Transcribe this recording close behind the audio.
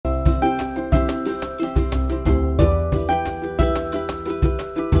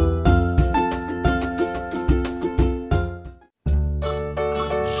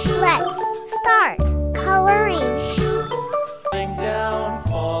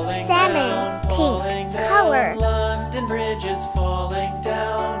color. London Bridge is falling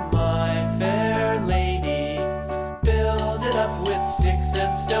down, my fair lady. Build it up with sticks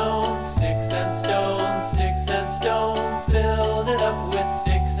and stones, sticks and stones, sticks and stones. Build it up with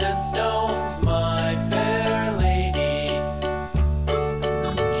sticks and stones, my fair lady.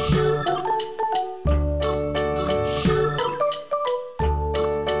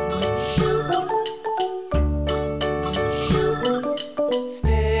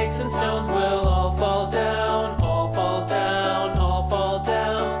 Sticks and stones will all fall down, all fall down, all fall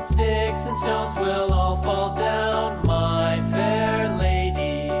down. Sticks and stones will all fall down, my fair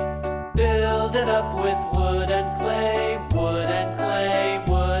lady. Build it up with wood and clay, wood and clay,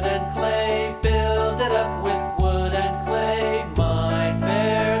 wood and clay. Build it up with wood and clay, my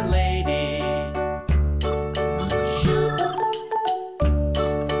fair lady.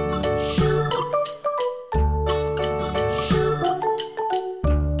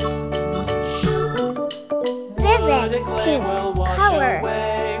 Vivid pink color.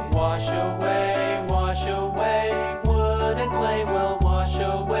 Wash away, wash away. Wood and clay will wash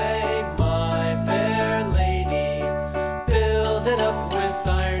away, my fair lady. Build it up with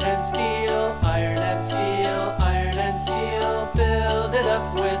iron and steel, iron and steel, iron and steel. Build it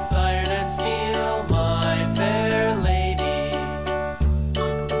up with iron and steel, my fair lady.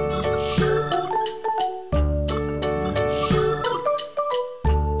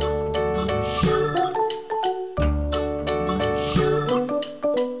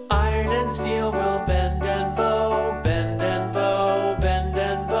 Iron and steel will bend and bow, bend and bow, bend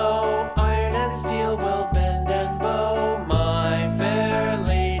and bow. Iron and steel will bend and bow, my fair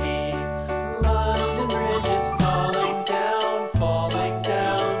lady. London Bridge is falling down, falling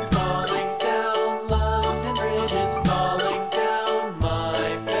down, falling down. London Bridge is falling down,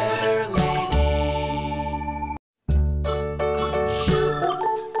 my fair lady.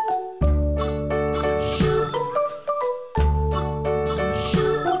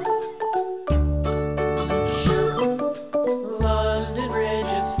 London Bridge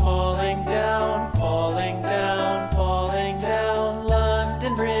is falling down, falling down, falling down.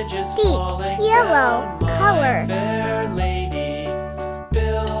 London Bridge is Deep falling yellow down, my color. fair lady.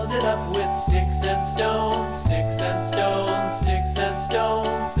 Build it up with sticks and stones, sticks and stones, sticks and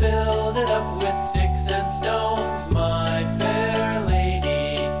stones. Build it up with sticks and stones, my fair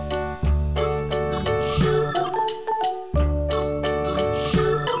lady.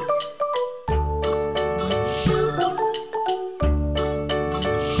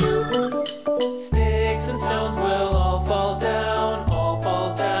 Sticks and stones will all fall down, all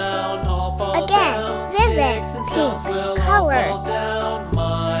fall down, all fall Again, down. vivid Sticks and stones pink will color. all fall down,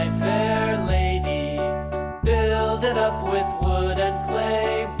 my fair lady. Build it up with wood and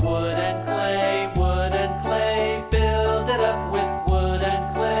clay, wood and clay, wood and clay. Build it up with wood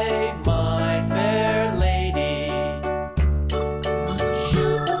and clay, my fair lady.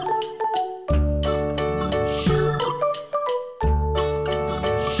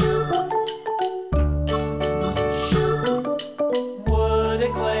 Wood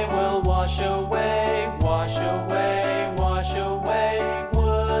and clay will wash away, wash away, wash away.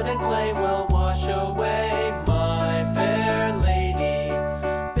 Wood and clay will wash away, my fair lady.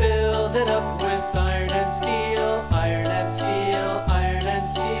 Build it up with iron and steel, iron and steel, iron and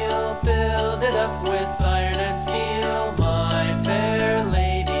steel. Build it up with iron and steel, my fair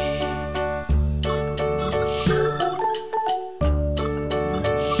lady.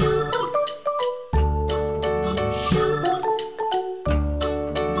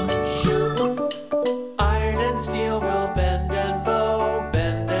 Iron and steel will bend and bow,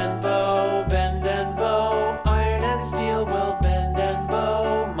 bend and bow, bend and bow. Iron and steel will bend and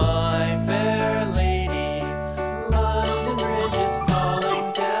bow, my fair lady. London Bridge is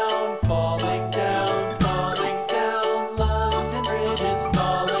falling down, falling down, falling down. London Bridge is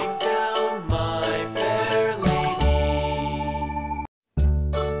falling down, my fair lady.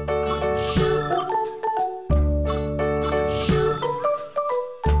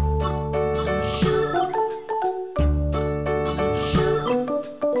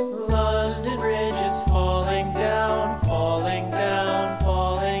 London Bridge is falling down, falling down,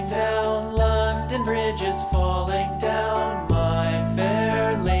 falling down. London Bridge is falling down, my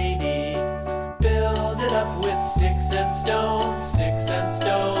fair lady. Build it up with sticks and stones, sticks and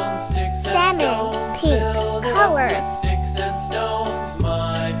stones, sticks and Salmon stones. pink Build it color. up with sticks and stones,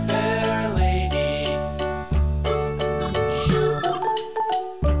 my fair lady.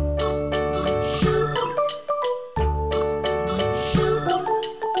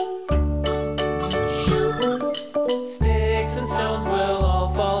 Sticks and stones will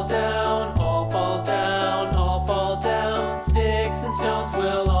all fall down, all fall down, all fall down. Sticks and stones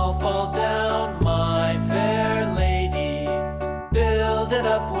will all fall down, my fair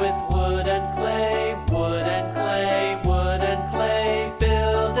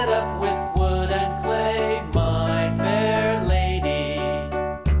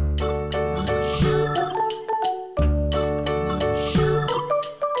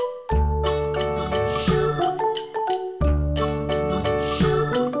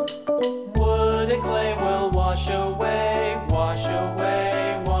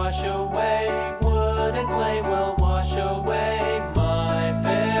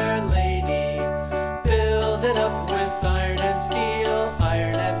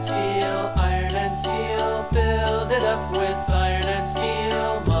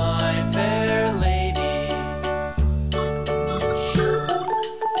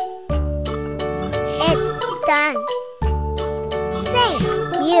done. Thank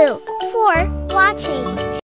you for watching.